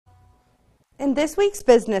In this week's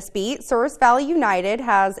Business Beat, Souris Valley United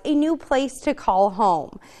has a new place to call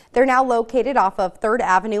home. They're now located off of 3rd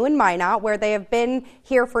Avenue in Minot, where they have been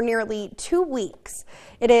here for nearly 2 weeks.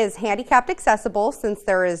 It is handicapped accessible since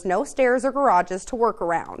there is no stairs or garages to work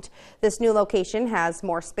around. This new location has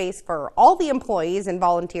more space for all the employees and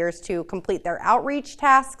volunteers to complete their outreach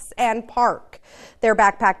tasks and park. Their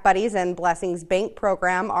Backpack Buddies and Blessings Bank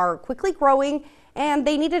program are quickly growing, and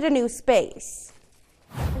they needed a new space.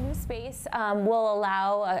 The new space will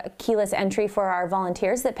allow a keyless entry for our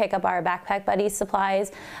volunteers that pick up our Backpack Buddies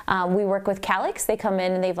supplies. We work with Calix. They come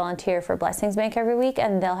in and they volunteer for Blessings Bank every week,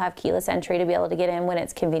 and they'll have keyless entry to be able to get in when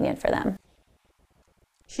it's convenient for them.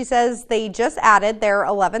 She says they just added their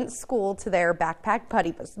 11th school to their Backpack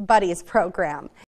Buddies program.